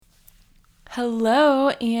Hello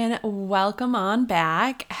and welcome on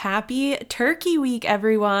back. Happy Turkey Week,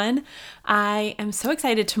 everyone. I am so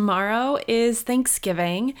excited. Tomorrow is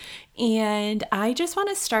Thanksgiving, and I just want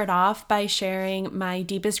to start off by sharing my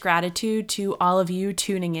deepest gratitude to all of you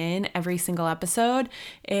tuning in every single episode.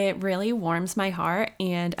 It really warms my heart,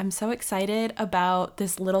 and I'm so excited about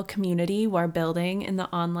this little community we're building in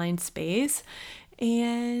the online space.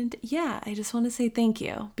 And yeah, I just want to say thank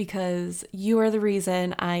you because you are the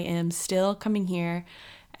reason I am still coming here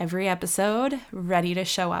every episode, ready to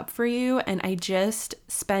show up for you. And I just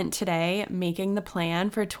spent today making the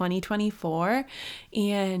plan for 2024,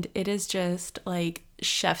 and it is just like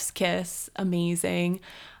chef's kiss, amazing.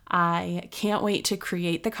 I can't wait to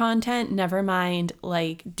create the content, never mind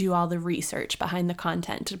like do all the research behind the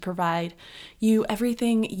content to provide you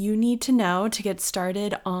everything you need to know to get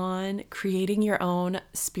started on creating your own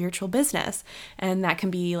spiritual business. And that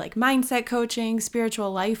can be like mindset coaching,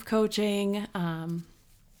 spiritual life coaching,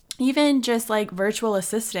 even just like virtual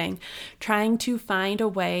assisting, trying to find a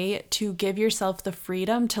way to give yourself the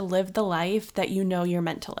freedom to live the life that you know you're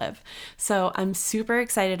meant to live. So I'm super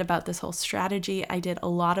excited about this whole strategy. I did a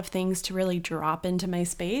lot of things to really drop into my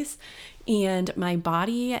space and my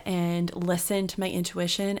body and listen to my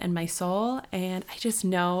intuition and my soul. And I just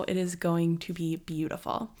know it is going to be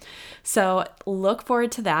beautiful. So look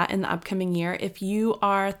forward to that in the upcoming year. If you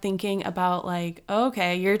are thinking about like,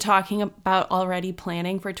 okay, you're talking about already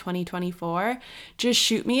planning for 2024, just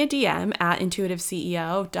shoot me a DM at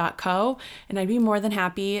intuitiveceo.co and I'd be more than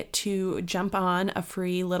happy to jump on a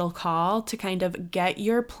free little call to kind of get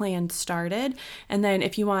your plan started. And then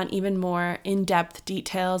if you want even more in-depth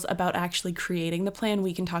details about actually creating the plan,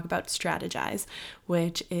 we can talk about strategize,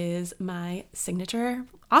 which is my signature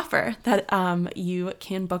offer that you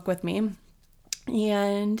can book with me.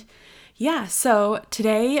 And yeah, so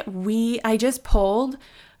today I just pulled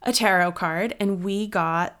a tarot card and we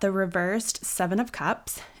got the reversed Seven of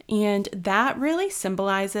Cups. And that really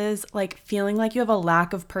symbolizes like feeling like you have a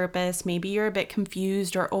lack of purpose. Maybe you're a bit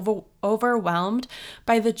confused or overwhelmed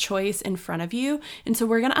by the choice in front of you. And so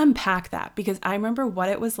we're going to unpack that because I remember what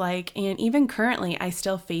it was like. And even currently, I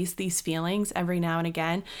still face these feelings every now and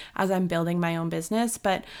again as I'm building my own business.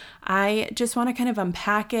 But I just want to kind of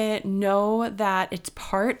unpack it, know that it's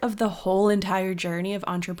part of the whole entire journey of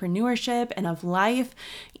entrepreneurship and of life,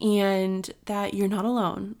 and that you're not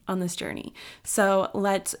alone on this journey. So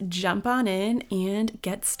let's jump on in and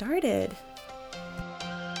get started.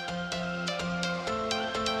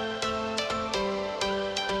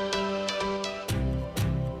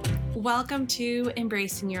 Welcome to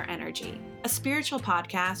Embracing Your Energy, a spiritual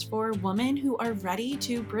podcast for women who are ready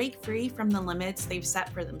to break free from the limits they've set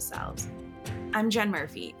for themselves. I'm Jen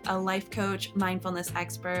Murphy, a life coach, mindfulness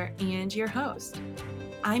expert, and your host.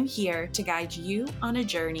 I'm here to guide you on a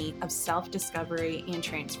journey of self-discovery and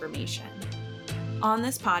transformation. On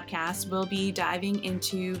this podcast, we'll be diving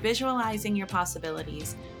into visualizing your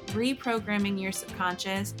possibilities, reprogramming your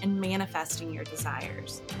subconscious, and manifesting your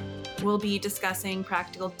desires. We'll be discussing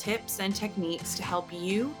practical tips and techniques to help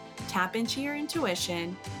you tap into your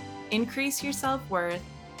intuition, increase your self-worth,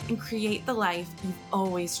 and create the life you've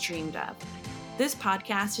always dreamed of. This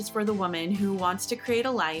podcast is for the woman who wants to create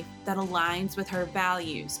a life that aligns with her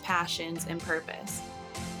values, passions, and purpose.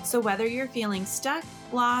 So whether you're feeling stuck,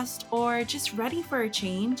 lost, or just ready for a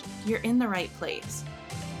change, you're in the right place.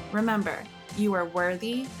 Remember, you are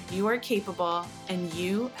worthy, you are capable, and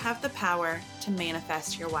you have the power to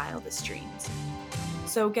manifest your wildest dreams.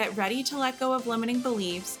 So get ready to let go of limiting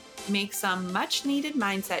beliefs, make some much needed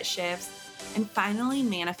mindset shifts, and finally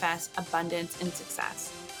manifest abundance and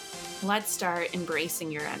success. Let's start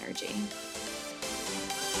embracing your energy.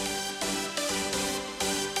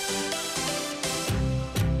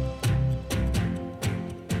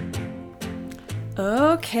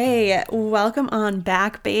 Okay, welcome on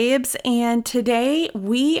back, babes. And today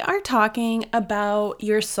we are talking about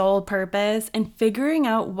your soul purpose and figuring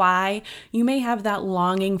out why you may have that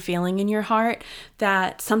longing feeling in your heart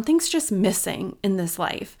that something's just missing in this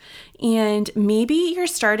life. And maybe you're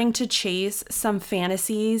starting to chase some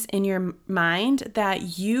fantasies in your mind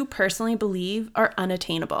that you personally believe are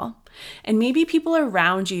unattainable. And maybe people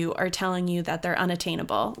around you are telling you that they're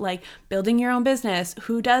unattainable, like building your own business.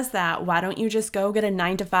 Who does that? Why don't you just go get a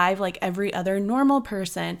 9-to-5 like every other normal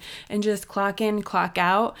person and just clock in, clock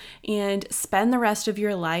out, and spend the rest of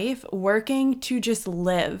your life working to just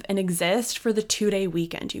live and exist for the 2-day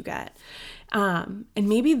weekend you get? And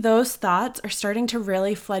maybe those thoughts are starting to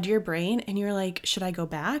really flood your brain and you're like, should I go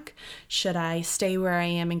back? Should I stay where I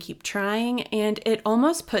am and keep trying? And it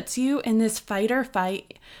almost puts you in this fight or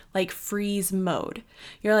fight, like freeze mode.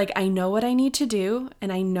 You're like, I know what I need to do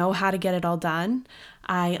and I know how to get it all done.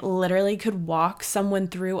 I literally could walk someone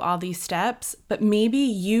through all these steps, but maybe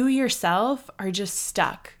you yourself are just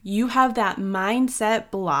stuck. You have that mindset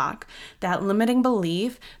block, that limiting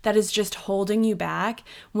belief that is just holding you back,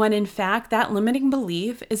 when in fact, that limiting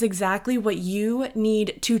belief is exactly what you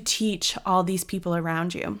need to teach all these people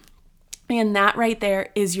around you. And that right there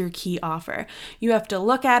is your key offer. You have to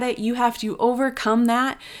look at it. You have to overcome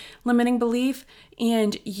that limiting belief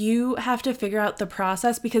and you have to figure out the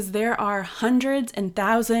process, because there are hundreds and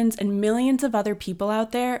thousands and millions of other people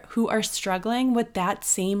out there who are struggling with that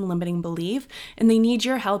same limiting belief and they need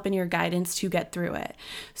your help and your guidance to get through it.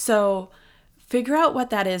 So figure out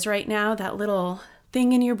what that is right now, that little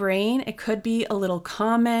thing in your brain. It could be a little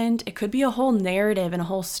comment. It could be a whole narrative and a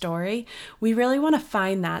whole story. We really want to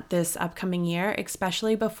find that this upcoming year,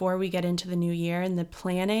 especially before we get into the new year and the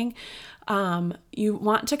planning. You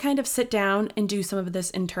want to kind of sit down and do some of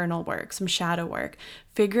this internal work, some shadow work,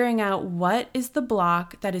 figuring out what is the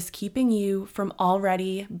block that is keeping you from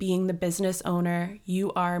already being the business owner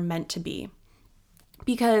you are meant to be.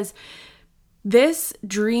 Because this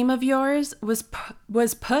dream of yours was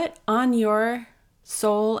put on your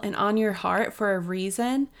soul and on your heart for a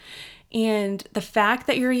reason. And the fact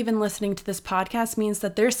that you're even listening to this podcast means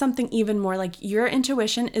that there's something even more, like your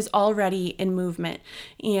intuition is already in movement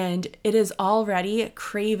and it is already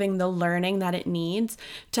craving the learning that it needs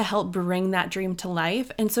to help bring that dream to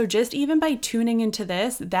life. And so just even by tuning into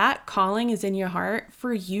this, that calling is in your heart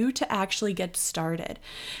for you to actually get started.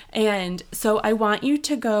 And so I want you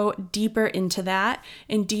to go deeper into that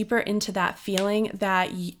and deeper into that feeling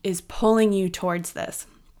that is pulling you towards this.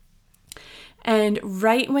 And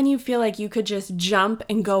right when you feel like you could just jump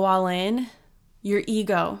and go all in, your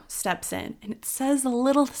ego steps in and it says a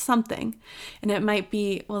little something. And it might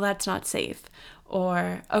be, well, that's not safe.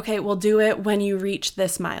 Or, okay, we'll do it when you reach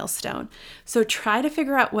this milestone. So try to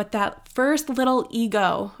figure out what that first little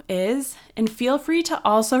ego is, and feel free to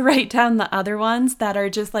also write down the other ones that are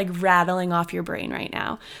just like rattling off your brain right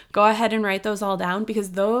now. Go ahead and write those all down,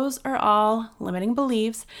 because those are all limiting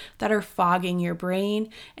beliefs that are fogging your brain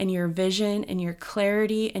and your vision and your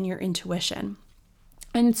clarity and your intuition.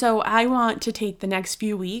 And so I want to take the next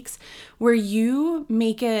few weeks where you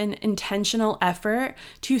make an intentional effort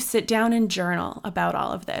to sit down and journal about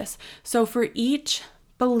all of this. So for each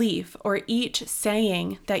belief or each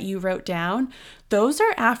saying that you wrote down, those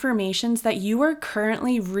are affirmations that you are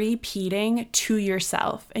currently repeating to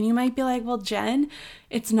yourself. And you might be like, well, Jen,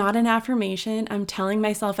 it's not an affirmation. I'm telling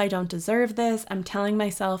myself I don't deserve this. I'm telling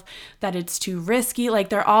myself that it's too risky. Like,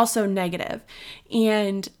 they're all so negative.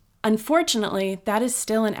 And unfortunately, that is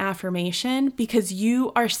still an affirmation, because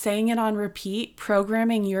you are saying it on repeat,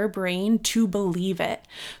 programming your brain to believe it.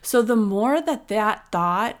 So the more that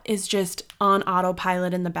thought is just on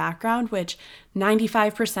autopilot in the background, which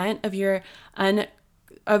 95%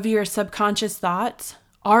 of your subconscious thoughts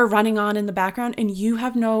are running on in the background and you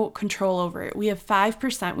have no control over it. We have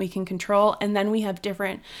 5% we can control, and then we have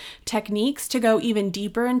different techniques to go even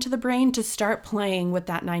deeper into the brain to start playing with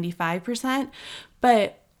that 95%.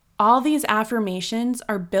 But all these affirmations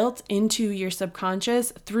are built into your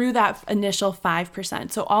subconscious through that initial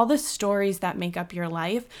 5%. So all the stories that make up your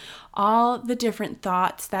life, all the different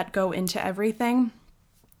thoughts that go into everything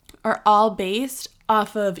are all based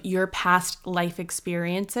off of your past life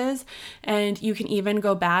experiences. And you can even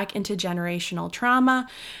go back into generational trauma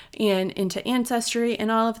and into ancestry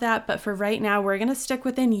and all of that. But for right now, we're going to stick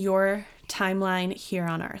within your timeline here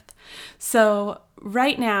on Earth. So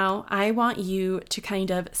right now, I want you to kind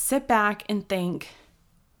of sit back and think,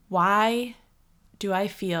 why do I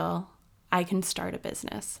feel I can start a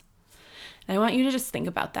business? And I want you to just think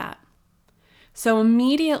about that. So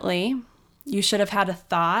immediately, you should have had a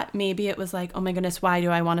thought. Maybe it was like, oh my goodness, why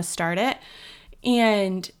do I want to start it?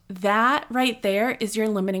 And that right there is your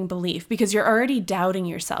limiting belief, because you're already doubting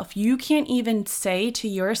yourself. You can't even say to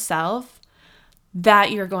yourself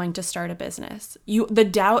that you're going to start a business. The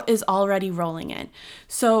doubt is already rolling in.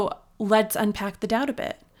 So let's unpack the doubt a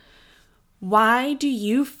bit. Why do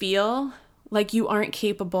you feel like you aren't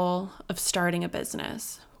capable of starting a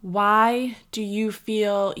business? Why do you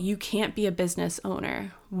feel you can't be a business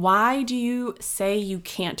owner? Why do you say you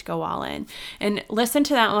can't go all in? And listen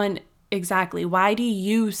to that one exactly. Why do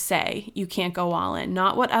you say you can't go all in?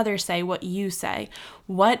 Not what others say, what you say.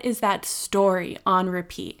 What is that story on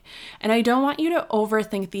repeat? And I don't want you to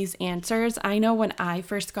overthink these answers. I know when I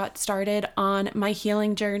first got started on my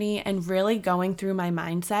healing journey and really going through my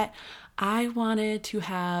mindset, I wanted to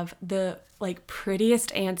have the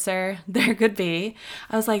prettiest answer there could be.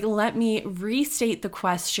 I was like, let me restate the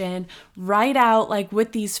question, write out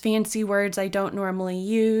with these fancy words I don't normally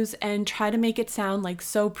use, and try to make it sound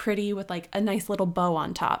so pretty with a nice little bow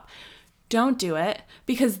on top. Don't do it,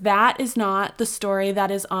 because that is not the story that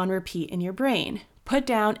is on repeat in your brain. Put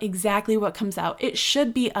down exactly what comes out. It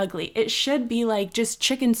should be ugly. It should be just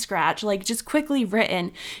chicken scratch, just quickly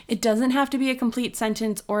written. It doesn't have to be a complete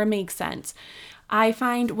sentence or make sense. I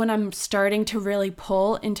find when I'm starting to really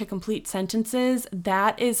pull into complete sentences,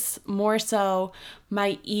 that is more so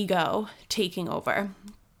my ego taking over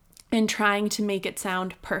and trying to make it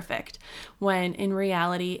sound perfect, when in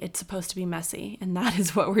reality, it's supposed to be messy. And that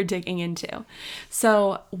is what we're digging into.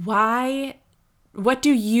 So what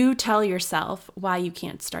do you tell yourself why you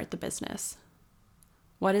can't start the business?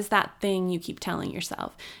 What is that thing you keep telling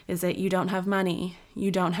yourself? Is it you don't have money?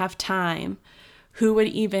 You don't have time? Who would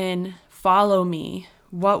even follow me?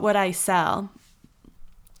 What would I sell?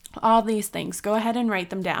 All these things. Go ahead and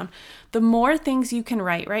write them down. The more things you can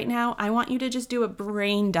write right now, I want you to just do a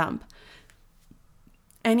brain dump.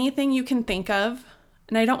 Anything you can think of,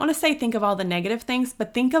 and I don't want to say think of all the negative things,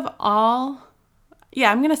 but think of all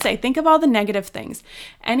the negative things.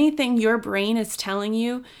 Anything your brain is telling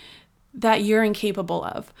you that you're incapable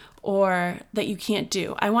of or that you can't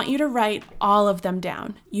do. I want you to write all of them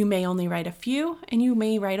down. You may only write a few, and you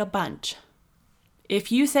may write a bunch.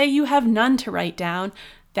 If you say you have none to write down,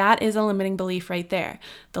 that is a limiting belief right there.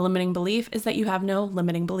 The limiting belief is that you have no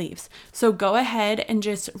limiting beliefs. So go ahead and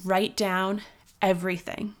just write down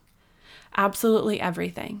everything. Absolutely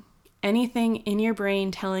everything. Anything in your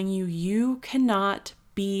brain telling you you cannot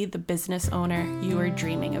be the business owner you are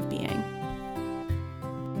dreaming of being.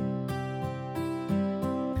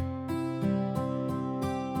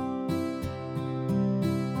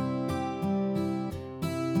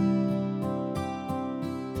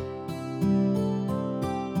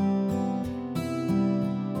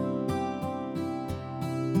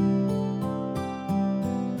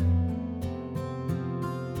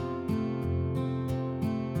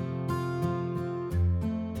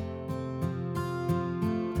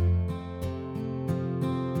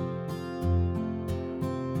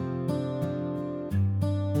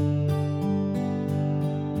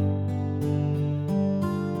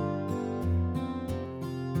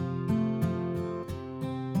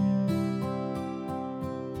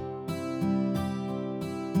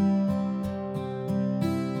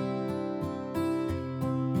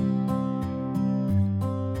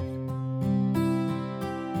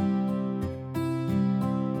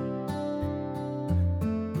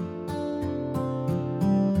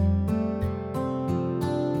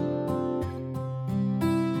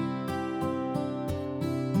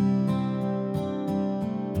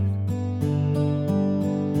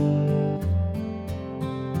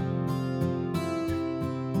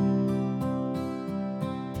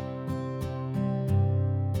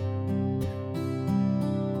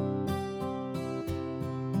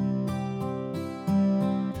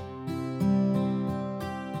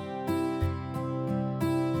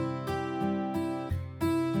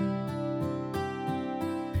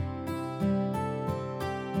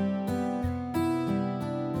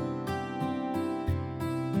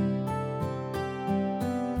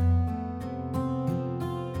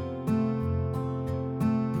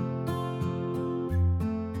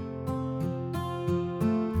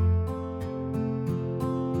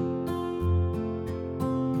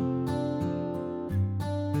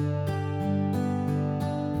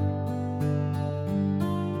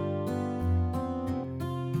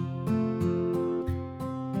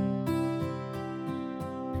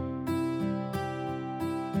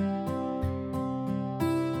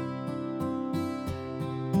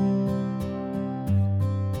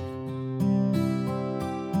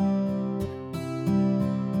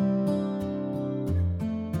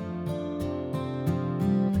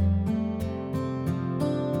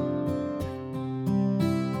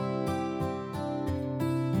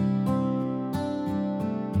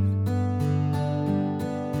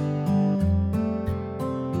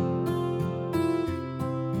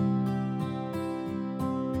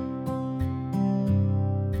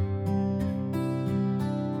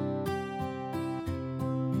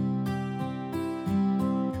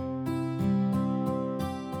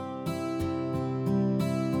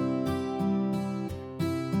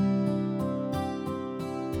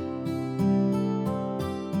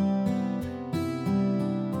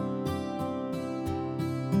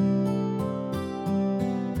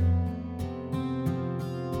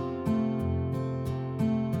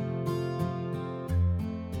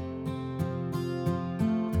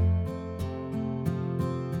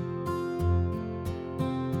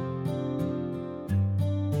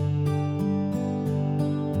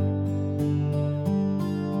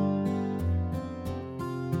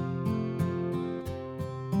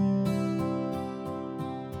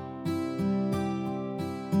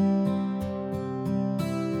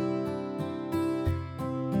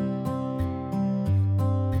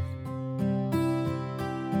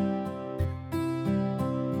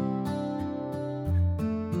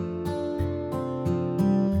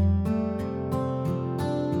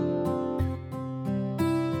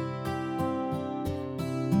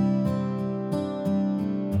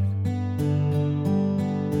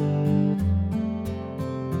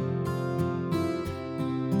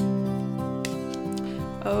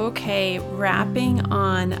 Okay, wrapping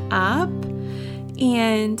on up.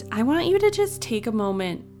 And I want you to just take a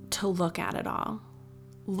moment to look at it all.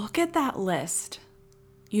 Look at that list.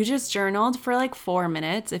 You just journaled for like 4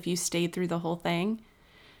 minutes if you stayed through the whole thing.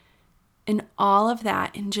 And all of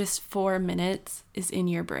that in just 4 minutes is in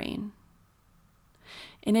your brain.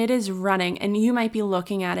 And it is running, and you might be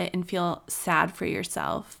looking at it and feel sad for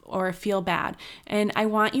yourself or feel bad. And I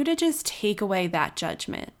want you to just take away that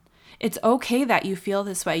judgment. It's okay that you feel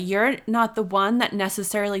this way. You're not the one that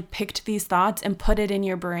necessarily picked these thoughts and put it in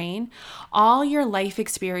your brain. All your life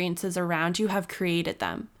experiences around you have created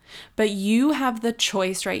them. But you have the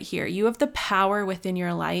choice right here. You have the power within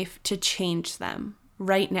your life to change them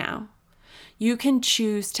right now. You can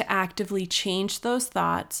choose to actively change those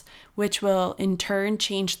thoughts, which will in turn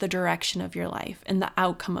change the direction of your life and the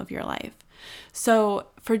outcome of your life. So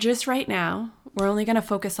for just right now, we're only going to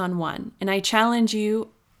focus on one. And I challenge you,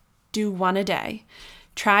 do one a day.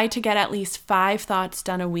 Try to get at least 5 thoughts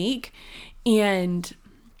done a week. And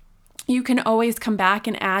you can always come back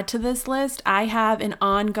and add to this list. I have an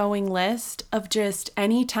ongoing list of just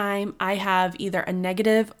any time I have either a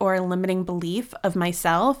negative or a limiting belief of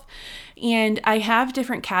myself. And I have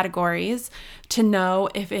different categories to know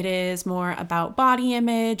if it is more about body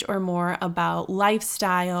image or more about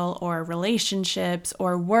lifestyle or relationships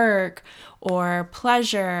or work or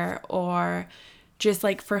pleasure or just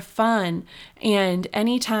like for fun. And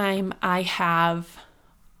anytime I have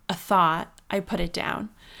a thought, I put it down.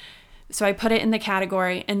 So I put it in the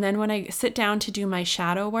category, and then when I sit down to do my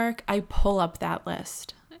shadow work, I pull up that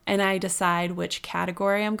list and I decide which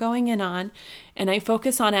category I'm going in on, and I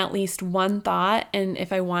focus on at least one thought, and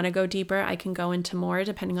if I want to go deeper, I can go into more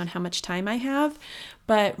depending on how much time I have,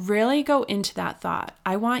 but really go into that thought.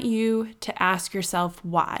 I want you to ask yourself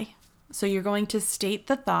why. So you're going to state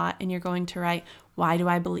the thought and you're going to write, why do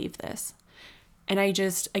I believe this? And I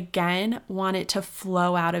just, again, want it to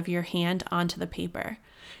flow out of your hand onto the paper.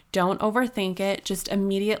 Don't overthink it. Just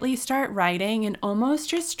immediately start writing and almost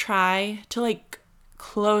just try to like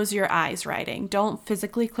close your eyes writing. Don't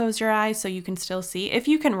physically close your eyes so you can still see. If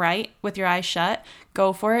you can write with your eyes shut,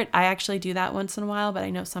 go for it. I actually do that once in a while, but I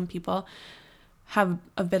know some people have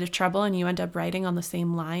a bit of trouble and you end up writing on the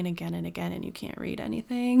same line again and again and you can't read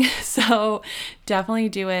anything. So definitely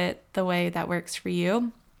do it the way that works for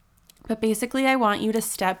you. But basically, I want you to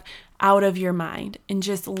step out of your mind and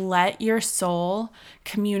just let your soul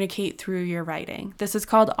communicate through your writing. This is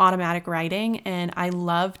called automatic writing, and I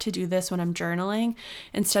love to do this when I'm journaling.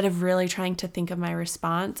 Instead of really trying to think of my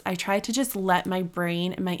response, I try to just let my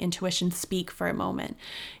brain and my intuition speak for a moment.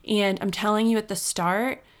 And I'm telling you at the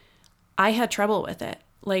start, I had trouble with it.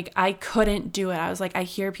 Like, I couldn't do it. I was like, I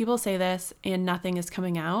hear people say this and nothing is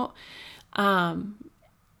coming out.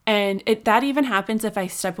 And that even happens if I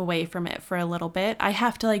step away from it for a little bit. I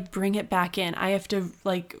have to like bring it back in. I have to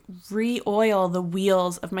like re-oil the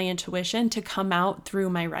wheels of my intuition to come out through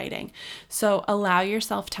my writing. So allow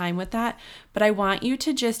yourself time with that. But I want you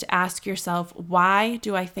to just ask yourself, why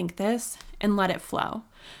do I think this? And let it flow.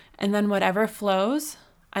 And then whatever flows,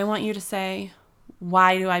 I want you to say,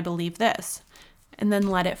 why do I believe this? And then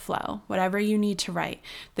let it flow, whatever you need to write.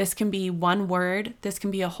 This can be one word, this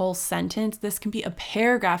can be a whole sentence, this can be a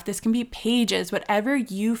paragraph, this can be pages, whatever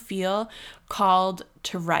you feel called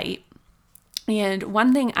to write. And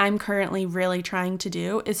one thing I'm currently really trying to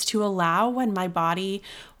do is to allow when my body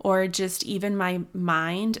or just even my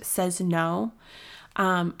mind says no.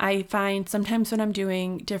 I find sometimes when I'm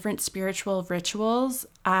doing different spiritual rituals,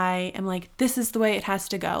 I am like, this is the way it has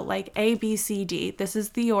to go, like A, B, C, D. This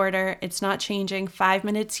is the order. It's not changing. 5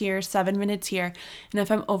 minutes here, 7 minutes here. And if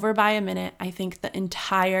I'm over by a minute, I think the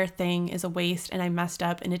entire thing is a waste and I messed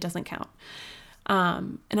up and it doesn't count.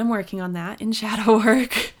 And I'm working on that in shadow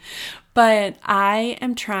work, but I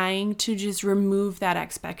am trying to just remove that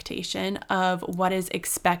expectation of what is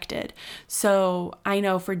expected. So I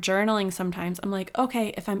know for journaling, sometimes I'm like,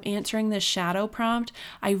 okay, if I'm answering this shadow prompt,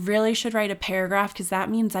 I really should write a paragraph because that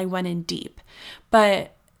means I went in deep.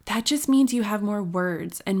 But that just means you have more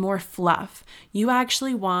words and more fluff. You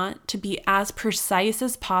actually want to be as precise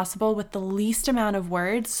as possible with the least amount of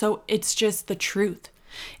words. So it's just the truth.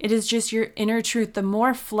 It is just your inner truth. The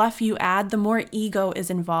more fluff you add, the more ego is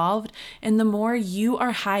involved and the more you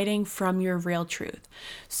are hiding from your real truth.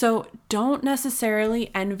 So don't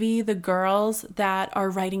necessarily envy the girls that are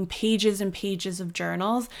writing pages and pages of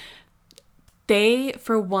journals. They,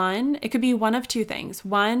 for one, it could be one of two things.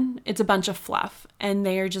 One, it's a bunch of fluff and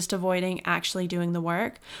they are just avoiding actually doing the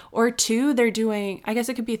work. Or two, they're doing, I guess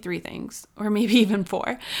it could be 3 things or maybe even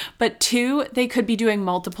 4. But 2, they could be doing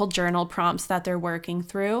multiple journal prompts that they're working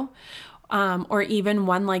through. or even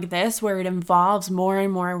one like this where it involves more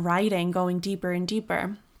and more writing, going deeper and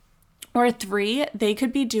deeper. Or 3, they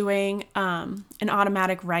could be doing an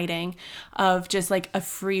automatic writing of just like a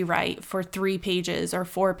free write for 3 pages or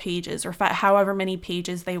 4 pages or however many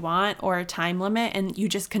pages they want, or a time limit, and you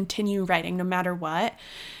just continue writing no matter what.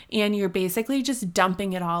 And you're basically just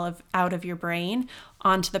dumping it all out of your brain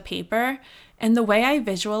onto the paper. And the way I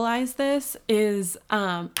visualize this is,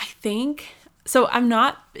 I think, so I'm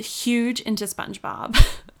not huge into SpongeBob.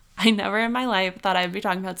 I never in my life thought I'd be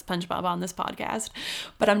talking about SpongeBob on this podcast,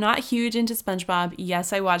 but I'm not huge into SpongeBob.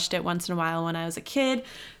 Yes, I watched it once in a while when I was a kid.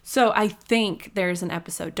 So I think there's an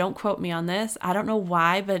episode. Don't quote me on this. I don't know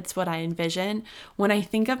why, but it's what I envision. When I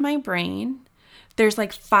think of my brain, there's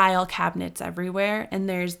like file cabinets everywhere, and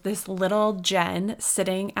there's this little Jen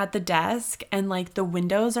sitting at the desk, and like the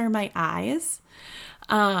windows are my eyes.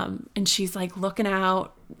 And she's like looking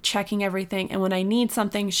out, checking everything. And when I need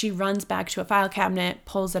something, she runs back to a file cabinet,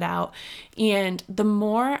 pulls it out. And the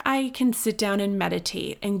more I can sit down and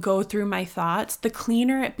meditate and go through my thoughts, the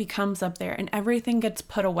cleaner it becomes up there, and everything gets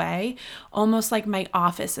put away, almost like my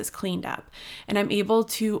office is cleaned up. And I'm able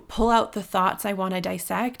to pull out the thoughts I want to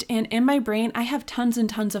dissect. And in my brain, I have tons and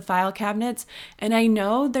tons of file cabinets. And I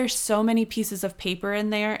know there's so many pieces of paper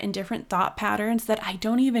in there and different thought patterns that I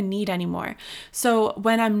don't even need anymore. So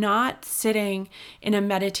when I'm not sitting in a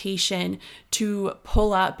meditation to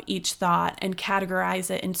pull up each thought and categorize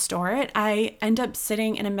it and store it, I end up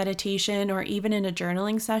sitting in a meditation or even in a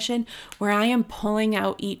journaling session where I am pulling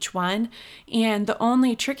out each one. And the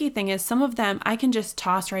only tricky thing is some of them I can just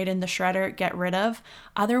toss right in the shredder, get rid of.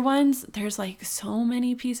 Other ones, there's like so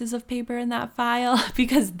many pieces of paper in that file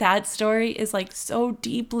because that story is like so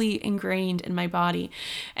deeply ingrained in my body.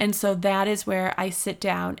 And so that is where I sit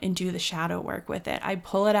down and do the shadow work with it. I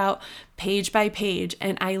pull it out page by page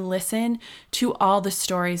and I listen to all the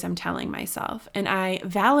stories I'm telling myself and I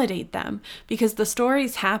validate them because the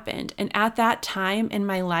stories happened. And at that time in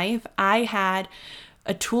my life, I had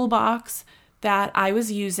a toolbox that I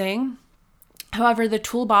was using. However, the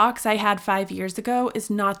toolbox I had 5 years ago is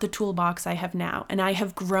not the toolbox I have now. And I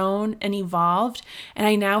have grown and evolved. And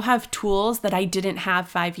I now have tools that I didn't have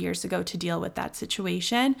 5 years ago to deal with that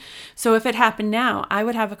situation. So if it happened now, I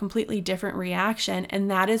would have a completely different reaction. And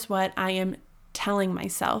that is what I am telling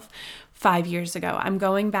myself 5 years ago. I'm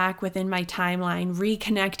going back within my timeline,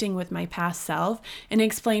 reconnecting with my past self and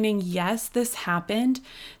explaining, yes, this happened.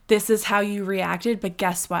 This is how you reacted. But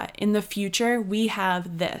guess what? In the future, we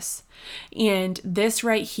have this. And this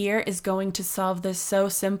right here is going to solve this so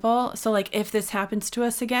simple. So like if this happens to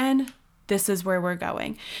us again, this is where we're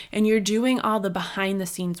going. And you're doing all the behind the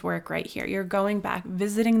scenes work right here. You're going back,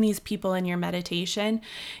 visiting these people in your meditation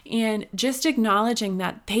and just acknowledging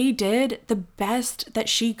that they did the best that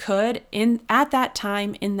she could at that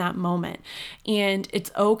time in that moment. And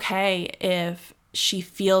it's okay if she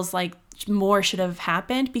feels like more should have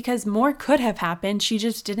happened because more could have happened. She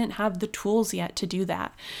just didn't have the tools yet to do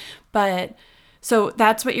that. But so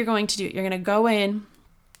that's what you're going to do. You're going to go in,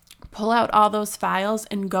 pull out all those files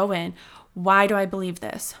and go in. Why do I believe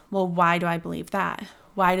this? Well, why do I believe that?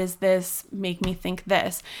 Why does this make me think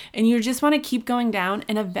this? And you just want to keep going down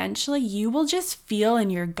and eventually you will just feel in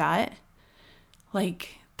your gut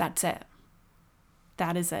like that's it.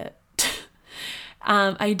 That is it.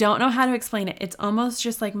 I don't know how to explain it. It's almost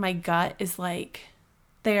just like my gut is like,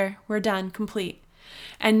 there, we're done, complete.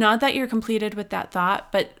 And not that you're completed with that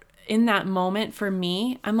thought, but in that moment for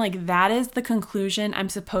me, I'm like, that is the conclusion I'm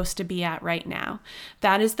supposed to be at right now.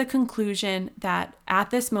 That is the conclusion that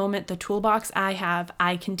at this moment, the toolbox I have,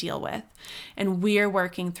 I can deal with. And we're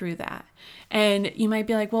working through that. And you might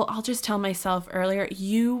be like, well, I'll just tell myself earlier,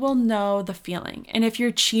 you will know the feeling. And if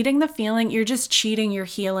you're cheating the feeling, you're just cheating your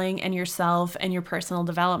healing and yourself and your personal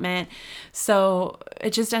development. So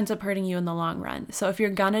it just ends up hurting you in the long run. So if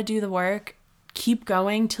you're gonna do the work, keep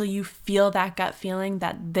going till you feel that gut feeling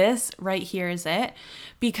that this right here is it,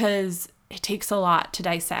 because it takes a lot to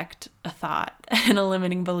dissect a thought and a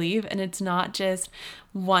limiting belief. And it's not just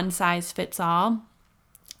one size fits all.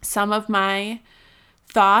 Some of my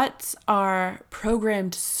thoughts are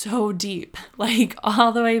programmed so deep, like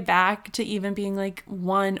all the way back to even being like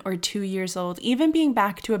 1 or 2 years old, even being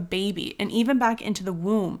back to a baby and even back into the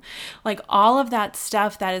womb. Like all of that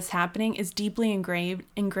stuff that is happening is deeply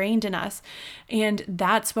ingrained in us. And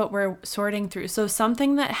that's what we're sorting through. So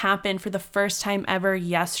something that happened for the first time ever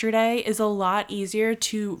yesterday is a lot easier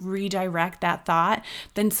to redirect that thought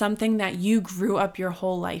than something that you grew up your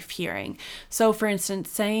whole life hearing. So for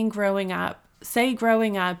instance, growing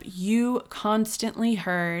up, you constantly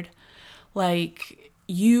heard, like,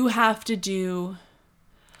 you have to do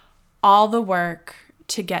all the work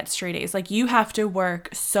to get straight A's. Like you have to work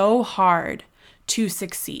so hard to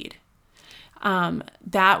succeed.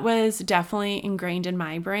 That was definitely ingrained in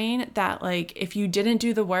my brain that like, if you didn't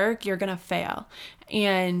do the work, you're going to fail.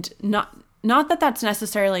 And not that that's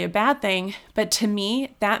necessarily a bad thing, but to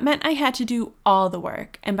me, that meant I had to do all the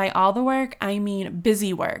work. And by all the work, I mean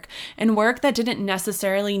busy work and work that didn't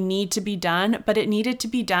necessarily need to be done, but it needed to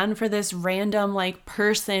be done for this random like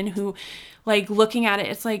person who like looking at it,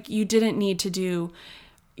 it's like you didn't need to do.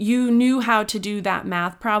 You knew how to do that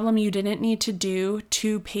math problem. You didn't need to do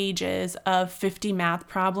 2 pages of 50 math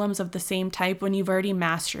problems of the same type when you've already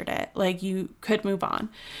mastered it. Like you could move on.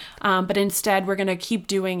 But instead, we're going to keep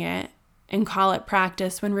doing it and call it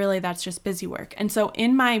practice when really that's just busy work. And so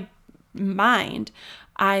in my mind,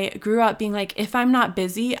 I grew up being like, if I'm not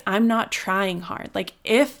busy, I'm not trying hard. Like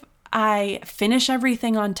if I finish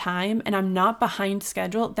everything on time and I'm not behind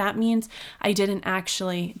schedule, that means I didn't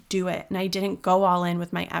actually do it and I didn't go all in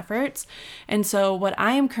with my efforts. And so what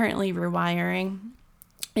I am currently rewiring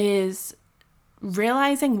is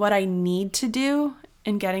realizing what I need to do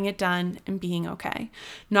and getting it done and being okay.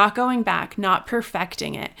 Not going back, not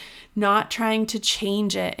perfecting it, not trying to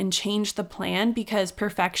change it and change the plan, because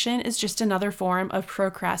perfection is just another form of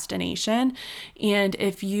procrastination. And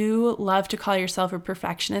if you love to call yourself a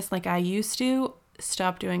perfectionist like I used to,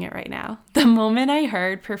 stop doing it right now. The moment I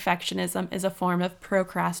heard perfectionism is a form of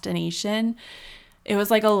procrastination, it was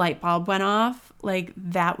like a light bulb went off. Like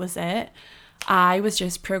that was it. I was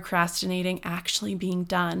just procrastinating actually being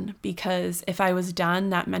done, because if I was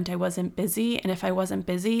done, that meant I wasn't busy. And if I wasn't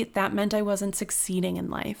busy, that meant I wasn't succeeding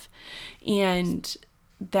in life. And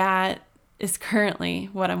that is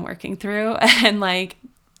currently what I'm working through and like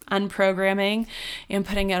unprogramming and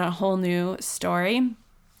putting in a whole new story.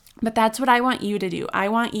 But that's what I want you to do. I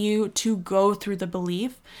want you to go through the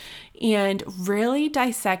belief and really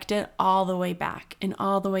dissect it all the way back and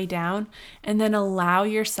all the way down, and then allow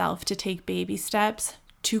yourself to take baby steps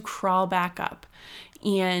to crawl back up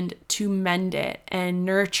and to mend it and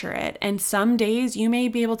nurture it. And some days you may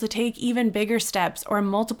be able to take even bigger steps or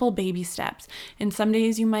multiple baby steps. And some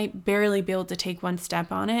days you might barely be able to take 1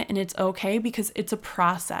 step on it, and it's okay because it's a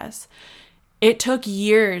process. It took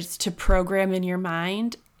years to program in your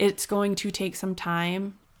mind. It's going to take some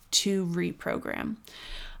time to reprogram.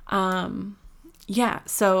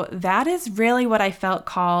 So that is really what I felt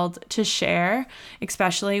called to share,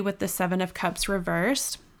 especially with the 7 of Cups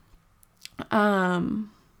reversed.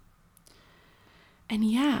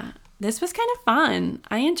 This was kind of fun.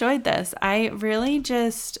 I enjoyed this. I really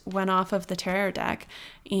just went off of the tarot deck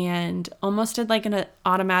and almost did like an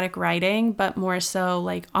automatic writing, but more so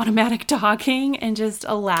like automatic talking, and just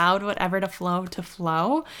allowed whatever to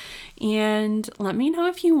flow. And let me know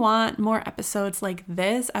if you want more episodes like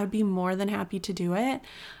this. I would be more than happy to do it.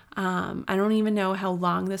 I don't even know how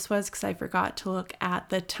long this was because I forgot to look at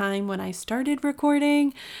the time when I started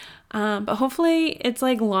recording. But hopefully it's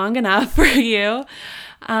like long enough for you.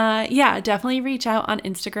 Definitely reach out on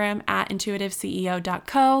Instagram at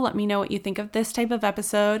intuitiveceo.co. Let me know what you think of this type of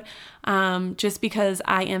episode. Just because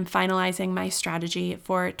I am finalizing my strategy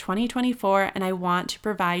for 2024 and I want to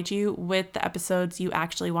provide you with the episodes you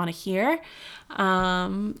actually want to hear. I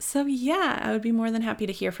would be more than happy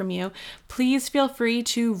to hear from you. Please feel free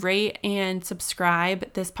to rate and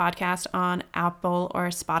subscribe this podcast on Apple or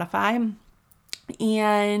Spotify.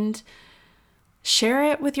 And share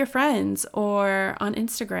it with your friends or on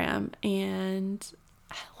Instagram, and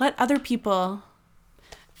let other people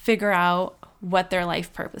figure out what their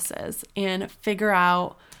life purpose is and figure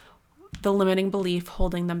out the limiting belief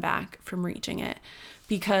holding them back from reaching it,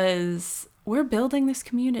 because we're building this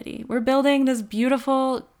community. We're building this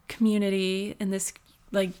beautiful community and this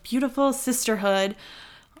like beautiful sisterhood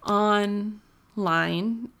online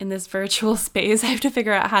in this virtual space. I have to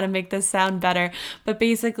figure out how to make this sound better, but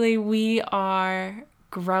basically we are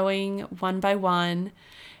growing one by one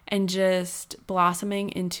and just blossoming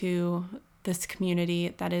into this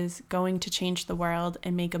community that is going to change the world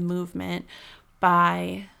and make a movement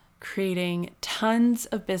by creating tons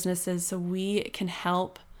of businesses so we can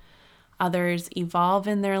help others evolve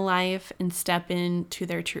in their life and step into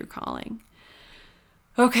their true calling.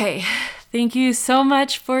 Okay, thank you so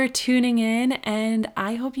much for tuning in, and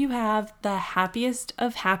I hope you have the happiest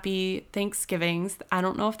of happy Thanksgivings. I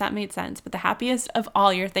don't know if that made sense, but the happiest of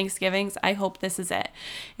all your Thanksgivings. I hope this is it.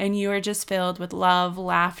 And you are just filled with love,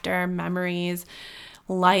 laughter, memories,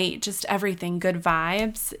 light, just everything, good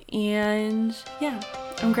vibes. And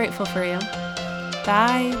I'm grateful for you.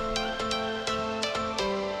 Bye.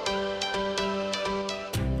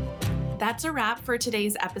 That's a wrap for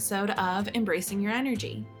today's episode of Embracing Your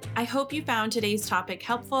Energy. I hope you found today's topic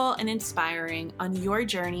helpful and inspiring on your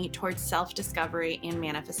journey towards self-discovery and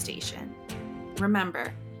manifestation.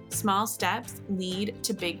 Remember, small steps lead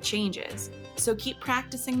to big changes, so keep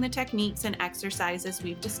practicing the techniques and exercises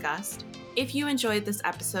we've discussed. If you enjoyed this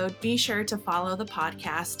episode, be sure to follow the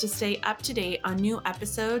podcast to stay up to date on new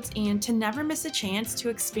episodes and to never miss a chance to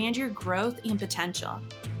expand your growth and potential.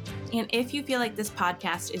 And if you feel like this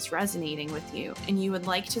podcast is resonating with you and you would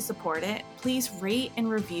like to support it, please rate and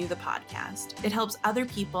review the podcast. It helps other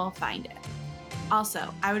people find it.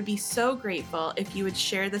 Also, I would be so grateful if you would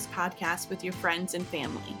share this podcast with your friends and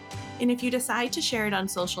family. And if you decide to share it on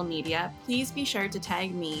social media, please be sure to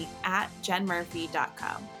tag me at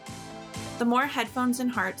jenmurphy.co. The more headphones and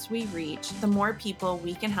hearts we reach, the more people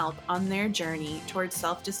we can help on their journey towards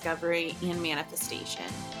self-discovery and manifestation.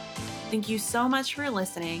 Thank you so much for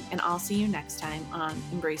listening, and I'll see you next time on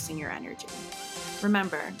Embracing Your Energy.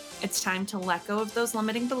 Remember, it's time to let go of those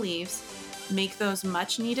limiting beliefs, make those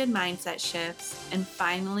much-needed mindset shifts, and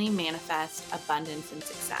finally manifest abundance and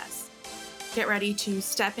success. Get ready to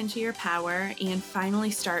step into your power and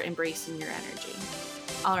finally start embracing your energy.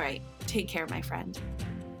 All right, take care, my friend.